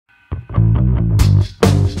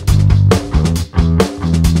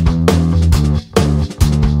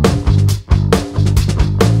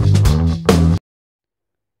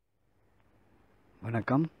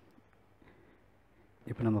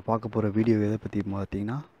பார்க்க போகிற வீடியோ எதை பற்றி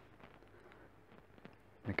பார்த்தீங்கன்னா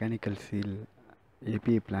mechanical seal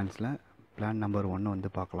API பிளான்ஸில் plan number 1 வந்து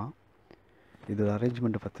பார்க்கலாம். இதோட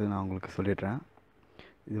அரேஞ்ச்மெண்ட்டை பற்றி நான் உங்களுக்கு சொல்லிடுறேன்.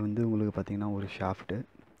 இது வந்து உங்களுக்கு பார்த்திங்கன்னா ஒரு ஷாஃப்ட்டு.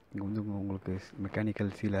 இங்கே வந்து உங்களுக்கு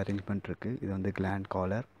மெக்கானிக்கல் சீல் அரேஞ்ச்மெண்ட் இருக்குது. இது வந்து கிளாண்ட்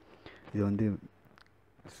காலர், இது வந்து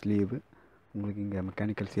ஸ்லீவு, உங்களுக்கு இங்கே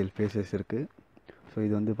மெக்கானிக்கல் சீல் ஃபேஸஸ் இருக்குது. ஸோ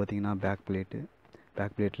இது வந்து பார்த்திங்கன்னா பேக்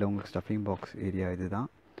பிளேட்டில் உங்களுக்கு ஸ்டஃபிங் பாக்ஸ் ஏரியா இது தான்.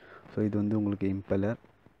 ஸோ இது வந்து உங்களுக்கு இம்பெல்லர்,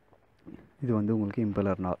 இது வந்து உங்களுக்கு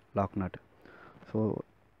இம்பெல்லர் லாக் நட்.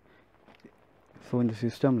 ஸோ இந்த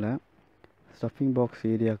சிஸ்டமில் ஸ்டஃபிங் பாக்ஸ்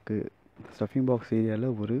ஏரியாவில்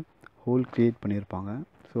ஒரு ஹோல் க்ரியேட் பண்ணியிருப்பாங்க.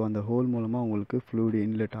 ஸோ அந்த ஹோல் மூலமாக உங்களுக்கு ஃப்ளூயிட்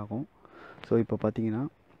இன்லெட் ஆகும். ஸோ இப்போ பார்த்தீங்கன்னா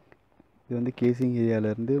இது வந்து கேசிங்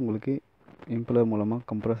ஏரியாவிலேருந்து உங்களுக்கு இம்பெல்லர் மூலமாக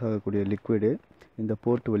கம்ப்ரஸ் ஆகக்கூடிய லிக்விடு இந்த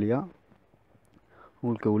போர்ட் வழியாக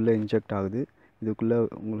உங்களுக்கு உள்ளே இன்ஜெக்ட் ஆகுது. இதுக்குள்ளே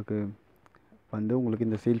உங்களுக்கு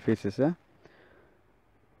இந்த சீல் ஃபேஸஸை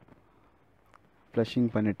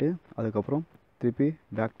ஃப்ளஷிங் பண்ணிவிட்டு அதுக்கப்புறம் திருப்பி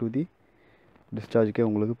பேக் டு தி டிஸ்சார்ஜுக்கே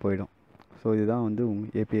உங்களுக்கு போயிடும். ஸோ இதுதான் வந்து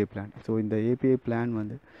ஏபிஐ பிளான். ஸோ இந்த ஏபிஐ பிளான்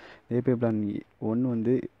 1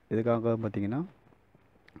 வந்து எதுக்காக பார்த்தீங்கன்னா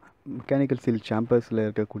மெக்கானிக்கல் சீல் சாம்பர்ஸில்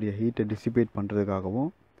இருக்கக்கூடிய ஹீட்டை டிசிபேட் பண்ணுறதுக்காகவும்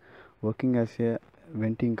ஒர்க்கிங் ஆஸ் ஏ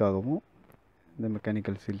வெண்டிங்காகவும் இந்த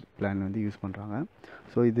மெக்கானிக்கல் சீல் பிளான் வந்து யூஸ் பண்ணுறாங்க.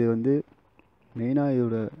 ஸோ இது வந்து மெயினாக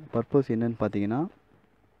இதோட பர்பஸ் என்னன்னு பார்த்தீங்கன்னா,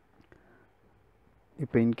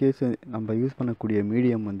 இப்போ இன்கேஸ் நம்ம யூஸ் பண்ணக்கூடிய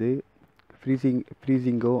மீடியம் வந்து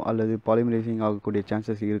ஃப்ரீசிங்கோ அல்லது பாலிமரைசிங் ஆகக்கூடிய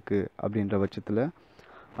சான்சஸ் இருக்குது அப்படின்ற பட்சத்தில்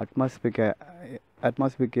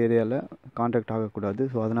அட்மாஸ்பிக் ஏரியாவில் கான்டாக்ட் ஆகக்கூடாது.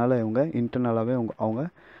 ஸோ அதனால் இவங்க இன்டர்னலாகவே அவங்க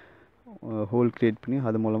ஹோல் க்ரியேட் பண்ணி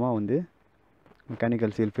அது மூலமாக வந்து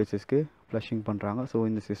மெக்கானிக்கல் சீல் ஃபேஸஸ்க்கு ஃப்ளஷிங் பண்ணுறாங்க. ஸோ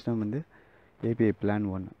இந்த சிஸ்டம் வந்து ஏபிஐ பிளான்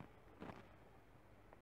 1.